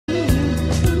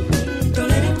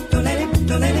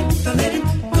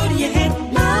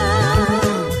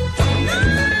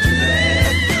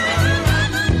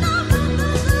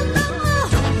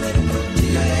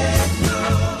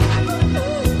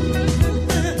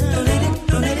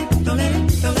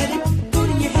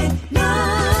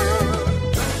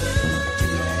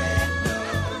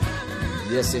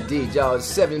Yes, indeed, y'all. It's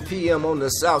 7 p.m. on the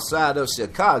south side of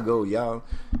Chicago, y'all.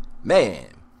 Man,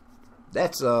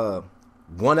 that's 1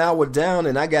 hour down,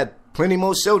 and I got plenty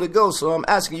more show to go, so I'm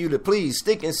asking you to please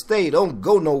stick and stay. Don't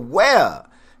go nowhere,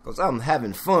 because I'm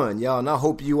having fun, y'all, and I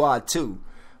hope you are too.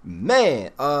 Man,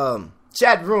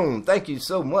 chat room, thank you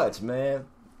so much, man.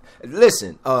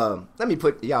 Listen, let me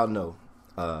put y'all know,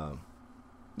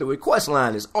 the request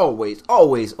line is always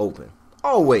open.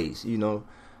 Always, you know.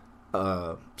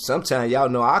 Sometimes y'all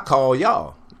know I call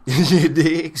y'all. You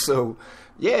dig? So,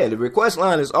 yeah, the request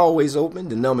line is always open.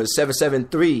 The number is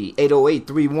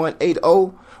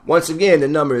 773-808-3180. Once again, the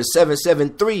number is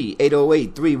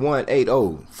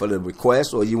 773-808-3180 for the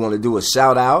request, or you want to do a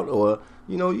shout out, or,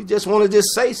 you know, you just want to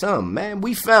just say something, man.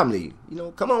 We family. You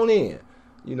know, come on in.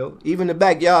 You know, even the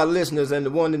backyard listeners and the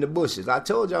one in the bushes. I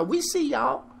told y'all, we see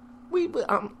y'all.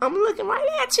 I'm looking right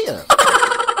at you.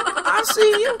 I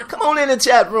see you. Come on in the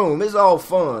chat room. It's all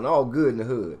fun, all good in the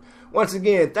hood. Once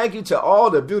again, thank you to all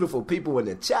the beautiful people in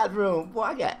the chat room. Boy,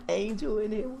 I got Angel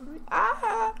in here with me.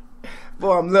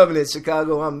 Boy, I'm loving it,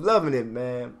 Chicago. I'm loving it,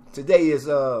 man. Today is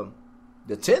the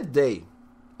 10th day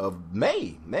of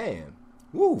May, man.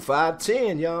 Woo,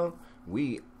 5/10, y'all.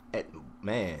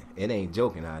 Man, it ain't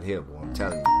joking out here, boy. I'm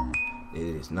telling you. It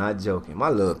is not joking. My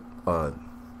little,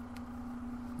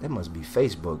 that must be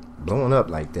Facebook blowing up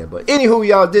like that. But anywho,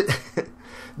 y'all,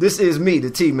 this is me,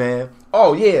 the T-Man.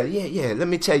 Oh, yeah. Let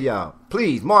me tell y'all.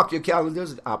 Please, mark your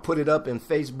calendars. I'll put it up in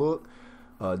Facebook.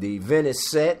 The event is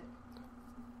set.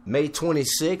 May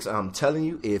 26th. I'm telling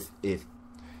you, if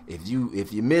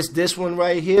you miss this one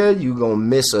right here, you gonna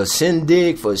miss a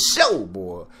shindig for sure,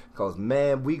 boy. Cause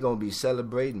man, we gonna be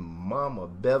celebrating Mama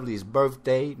Beverly's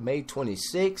birthday, May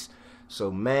 26th.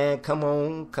 So man, come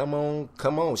on.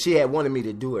 She had wanted me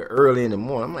to do it early in the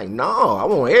morning. I'm like, no, I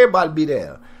want everybody to be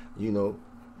there. You know,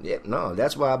 yeah, no,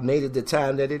 that's why I made it the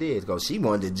time that it is. Cause she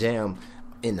wanted to jam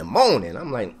in the morning.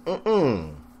 I'm like, that's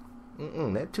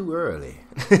too early.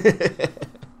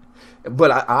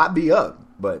 But I'll be up.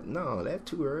 But no, that's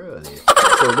too early.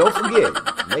 So don't forget,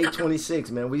 May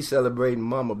 26th, man, we celebrating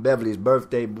Mama Beverly's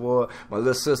birthday, boy. My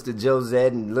little sister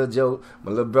Josette and little Joe, my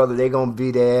little brother, they gonna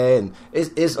be there, and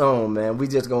it's on, man. We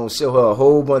just gonna show her a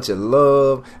whole bunch of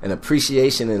love and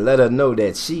appreciation and let her know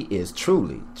that she is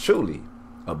truly, truly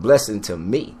a blessing to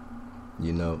me,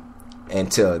 you know,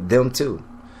 and to them too.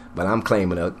 But I'm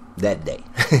claiming her that day.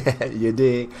 You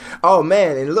dig? Oh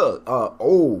man, and look,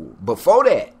 before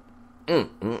that,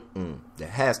 the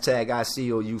hashtag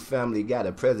ICOU family got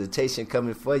a presentation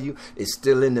coming for you. It's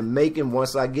still in the making.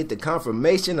 Once I get the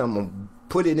confirmation, I'm going to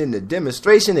put it in the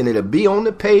demonstration and it'll be on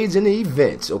the page in the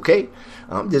events, okay?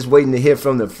 I'm just waiting to hear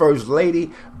from the first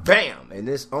lady. Bam! And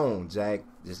it's on, Jack.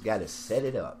 Just got to set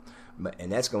it up. And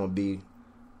that's going to be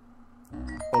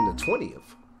on the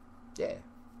 20th. Yeah.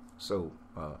 So,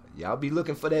 y'all be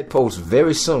looking for that post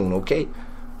very soon, okay?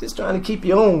 Just trying to keep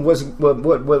you on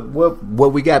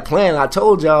what we got planned. I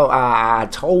told y'all a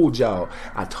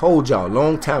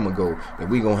long time ago that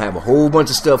we gonna have a whole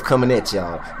bunch of stuff coming at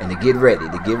y'all, and to get ready.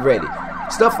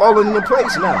 Stuff falling into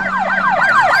place now.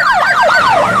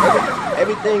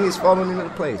 Everything is falling into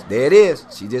place. There it is.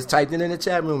 She just typed it in the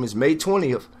chat room. It's May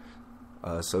 20th.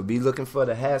 So be looking for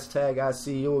the hashtag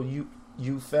ICOU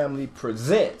family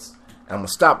presents. I'm gonna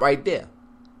stop right there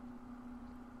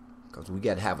because we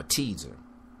gotta have a teaser.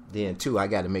 Then, too, I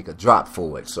got to make a drop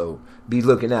for it, so be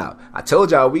looking out. I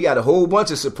told y'all we got a whole bunch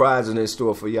of surprises in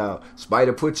store for y'all.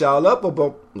 Spider put y'all up.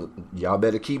 Y'all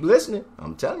better keep listening.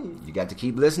 I'm telling you, you got to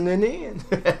keep listening in.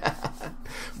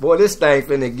 Boy, this thing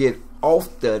finna get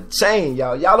off the chain,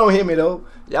 y'all. Y'all don't hear me, though.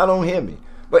 Y'all don't hear me.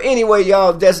 But anyway,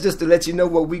 y'all, that's just to let you know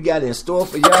what we got in store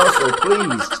for y'all. So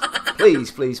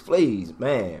please,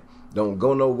 man, don't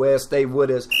go nowhere. Stay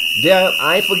with us. Damn,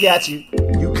 I ain't forgot you.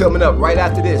 You coming up right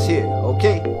after this here,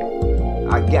 okay?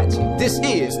 I got you. This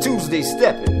is Tuesday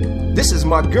Steppin'. This is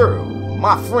my girl,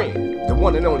 my friend, the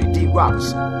one and only D.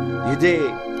 Robinson. You dig?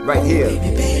 Right here.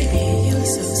 Baby, you're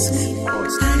so sweet.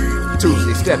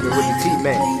 Tuesday Steppin' with the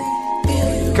T-Man.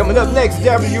 Coming up next,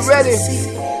 Darren, you ready?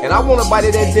 And I want to bite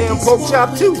of that damn pork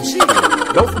chop too. Shit.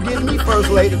 Don't forget me, first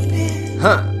lady.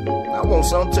 Huh? I want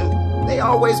some too. They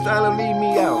always trying to leave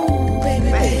me out.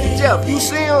 Man, Jeff, you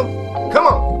see him? Come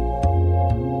on.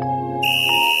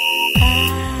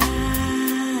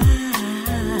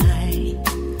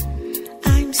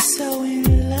 I'm so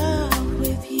in love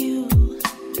with you,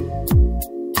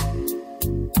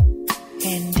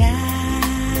 and I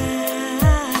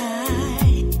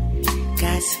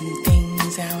got some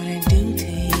things I wanna do to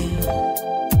you.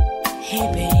 Hey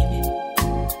baby,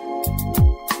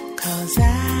 'cause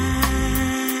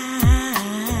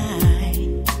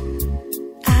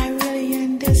I really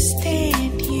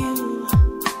understand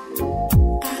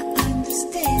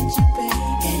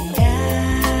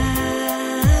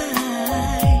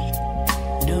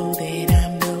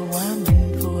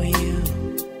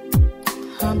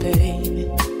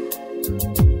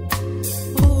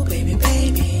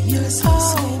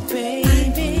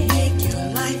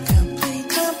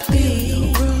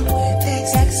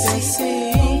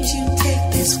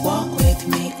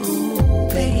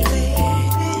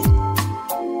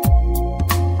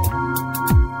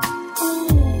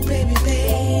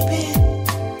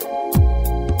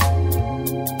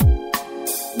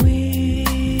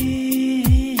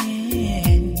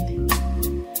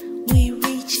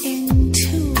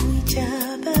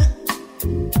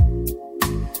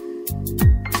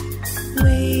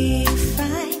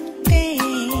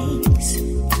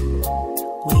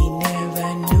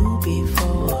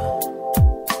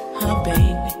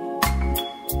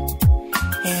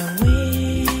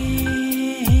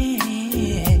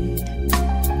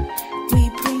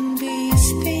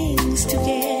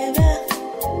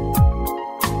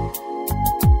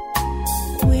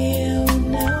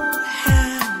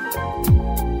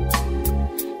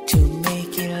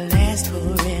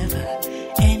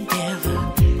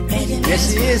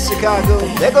is, Chicago.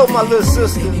 There go my little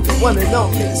sister, the one and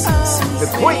only. The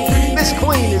queen, Miss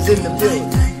Queen is in the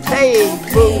building. Hey,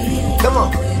 boo, come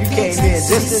on. You came in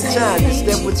just in time to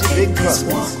step with your big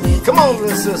brother. Come on,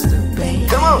 little sister.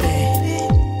 Come on.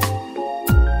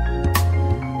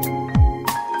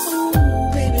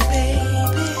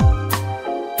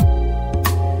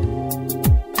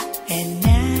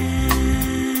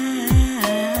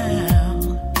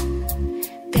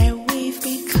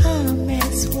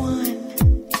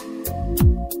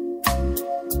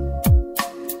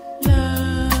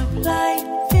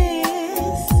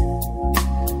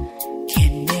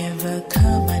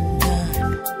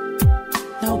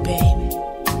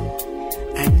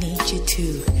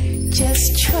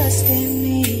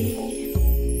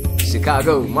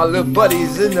 Chicago, my little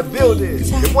buddy's in the building.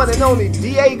 The one and only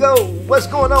Diego. What's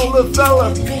going on, little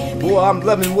fella? Boy, I'm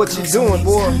loving what you're doing,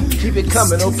 boy. Keep it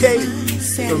coming, okay?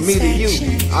 From me to you,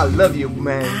 I love you,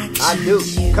 man. I do.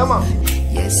 Come on.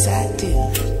 Yes, I do.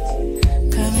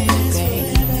 Come here,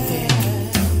 baby.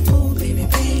 Oh, baby,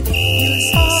 baby. You're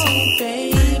so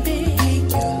baby.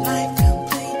 Make your life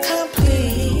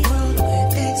complete.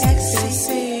 With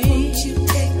ecstasy. Won't you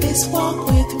take this walk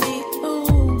with me?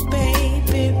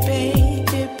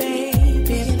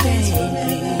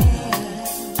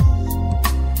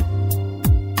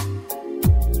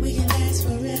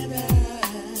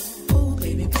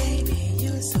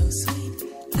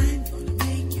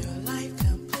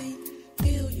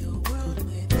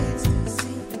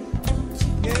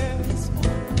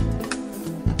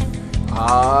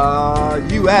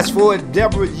 You asked for it,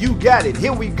 Deborah, you got it.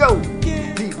 Here we go.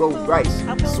 Peabo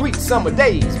Bryson, Sweet Summer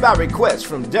Days by request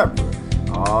from Deborah.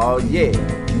 Oh yeah,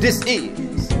 this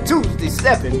is Tuesday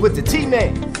Stepping with the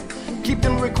T-Man. Keep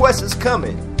them requests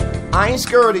coming. I ain't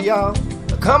scared of y'all.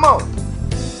 Come on.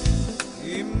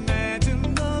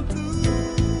 Imagine the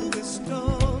bluest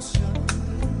ocean,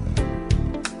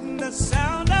 the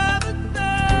sound of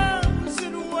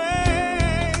 1,000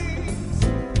 waves,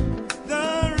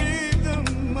 the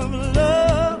rhythm of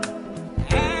love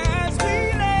as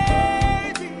we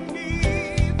lay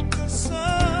beneath the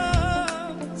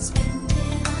sun,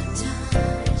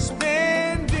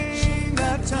 spending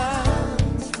our time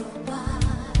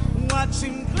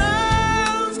watching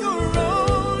clouds go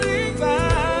rolling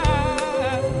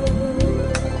by.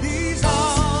 These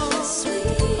are the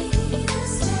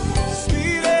sweetest,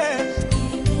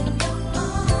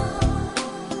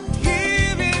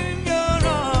 giving your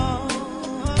all.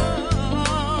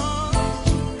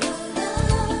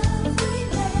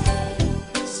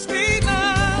 Sweet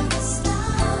love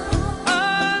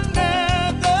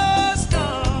under the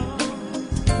stars.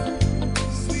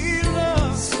 Sweet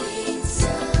love.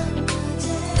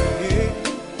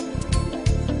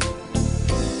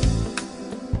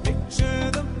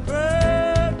 Picture the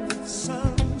perfect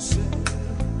sunset,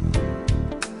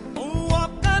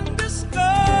 walk under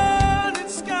scarlet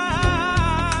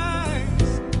skies,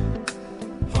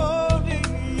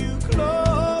 holding you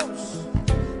close,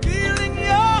 feeling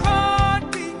your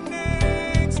heart beat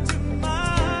next to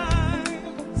mine.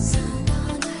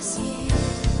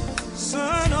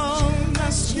 Sun on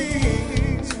our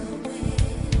skin,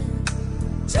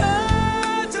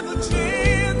 touch of a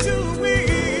gentle wind.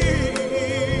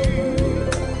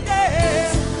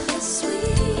 Yeah,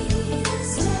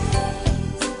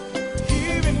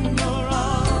 giving your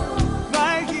all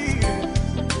right here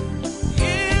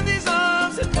in these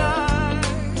arms tonight.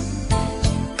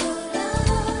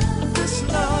 This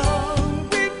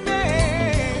love we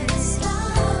made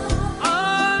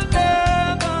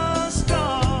under the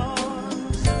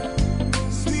stars.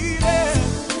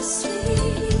 Sweetest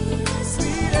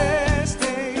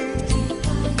day.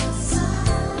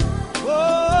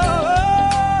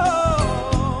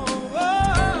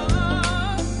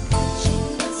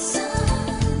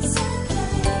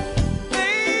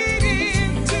 Fade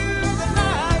into the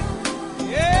night,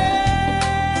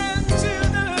 yeah, into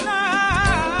the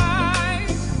light.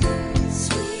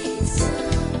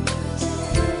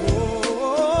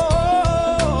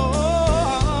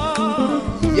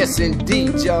 Yes,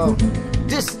 indeed, y'all.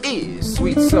 This is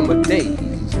Sweet Summer Days,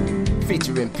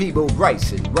 featuring Peabo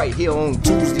Bryson, right here on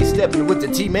Tuesday Stepping with the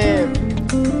T-Man.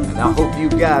 And I hope you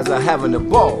guys are having a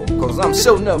ball, cause I'm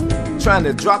showing up trying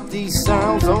to drop these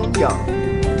sounds on y'all.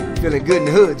 Feeling good in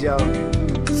the hood, y'all.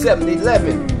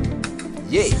 7-11.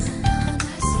 Yeah.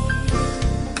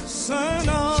 Sun